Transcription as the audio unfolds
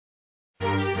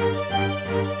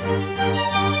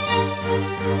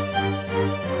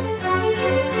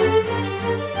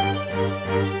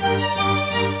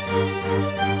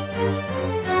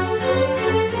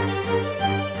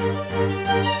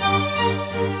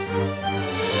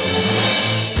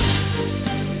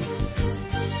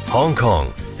Hong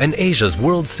Kong, an Asia's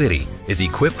world city, is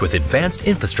equipped with advanced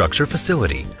infrastructure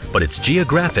facility, but its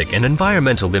geographic and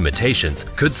environmental limitations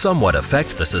could somewhat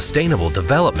affect the sustainable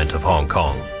development of Hong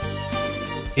Kong.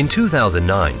 In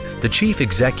 2009, the chief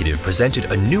executive presented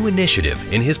a new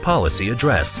initiative in his policy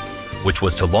address, which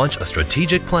was to launch a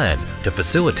strategic plan to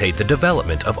facilitate the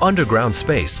development of underground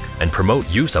space and promote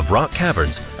use of rock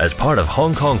caverns as part of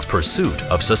Hong Kong's pursuit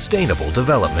of sustainable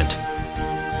development.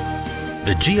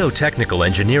 The Geotechnical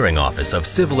Engineering Office of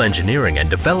Civil Engineering and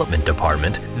Development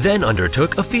Department then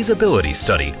undertook a feasibility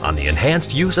study on the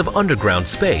enhanced use of underground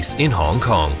space in Hong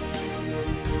Kong.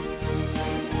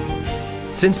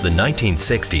 Since the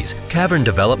 1960s, cavern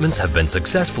developments have been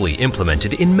successfully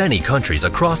implemented in many countries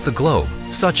across the globe,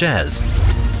 such as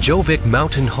Jovik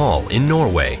Mountain Hall in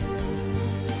Norway,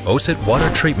 Oset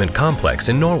Water Treatment Complex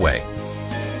in Norway,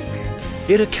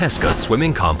 Itakeska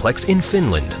Swimming Complex in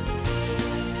Finland,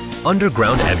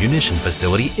 Underground Ammunition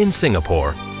Facility in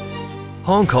Singapore.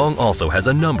 Hong Kong also has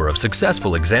a number of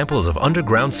successful examples of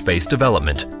underground space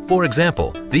development. For example,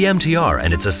 the MTR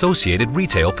and its associated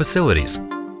retail facilities,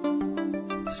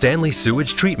 Stanley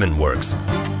Sewage Treatment Works,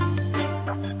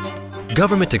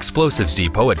 Government Explosives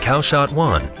Depot at Khao Shat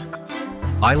Wan,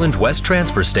 Island West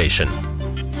Transfer Station.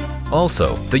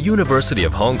 Also, the University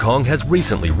of Hong Kong has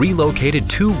recently relocated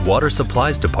 2 Water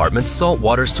Supplies Department's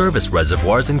saltwater service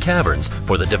reservoirs and caverns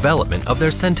for the development of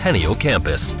their Centennial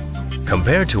campus.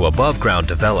 Compared to above-ground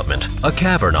development, a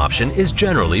cavern option is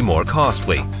generally more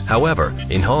costly. However,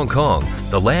 in Hong Kong,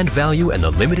 the land value and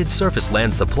the limited surface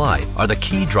land supply are the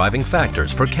key driving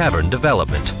factors for cavern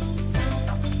development.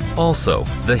 Also,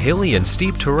 the hilly and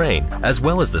steep terrain, as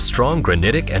well as the strong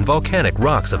granitic and volcanic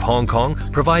rocks of Hong Kong,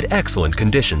 provide excellent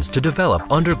conditions to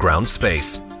develop underground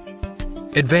space.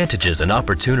 Advantages and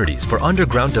opportunities for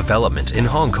underground development in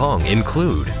Hong Kong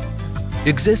include: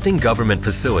 existing government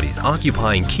facilities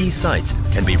occupying key sites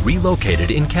can be relocated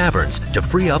in caverns to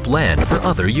free up land for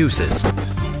other uses.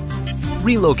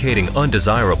 Relocating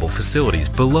undesirable facilities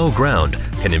below ground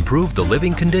can improve the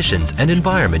living conditions and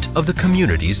environment of the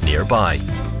communities nearby.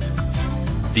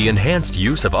 The enhanced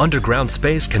use of underground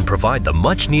space can provide the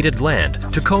much-needed land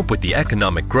to cope with the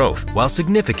economic growth while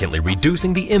significantly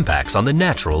reducing the impacts on the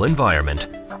natural environment.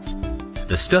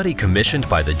 The study commissioned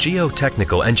by the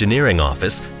Geotechnical Engineering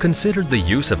Office considered the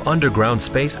use of underground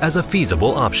space as a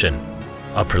feasible option.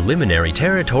 A preliminary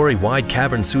territory-wide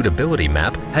cavern suitability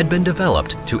map had been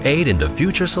developed to aid in the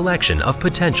future selection of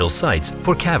potential sites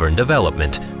for cavern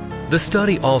development. The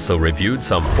study also reviewed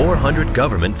some 400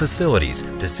 government facilities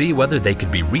to see whether they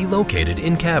could be relocated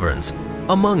in caverns.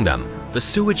 Among them, the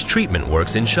sewage treatment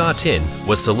works in Sha Tin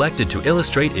was selected to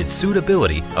illustrate its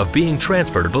suitability of being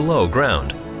transferred below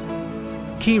ground.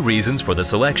 Key reasons for the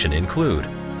selection include: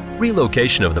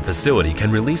 relocation of the facility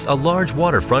can release a large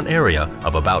waterfront area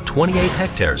of about 28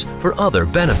 hectares for other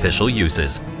beneficial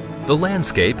uses. The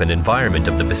landscape and environment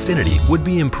of the vicinity would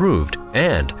be improved,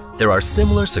 and there are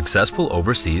similar successful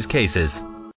overseas cases.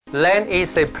 Land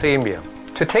is a premium.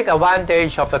 To take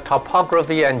advantage of the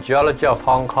topography and geology of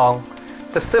Hong Kong,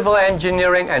 the Civil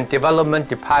Engineering and Development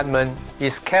Department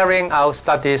is carrying out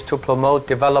studies to promote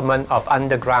development of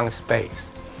underground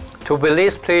space, to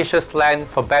release precious land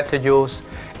for better use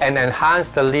and enhance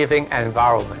the living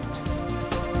environment.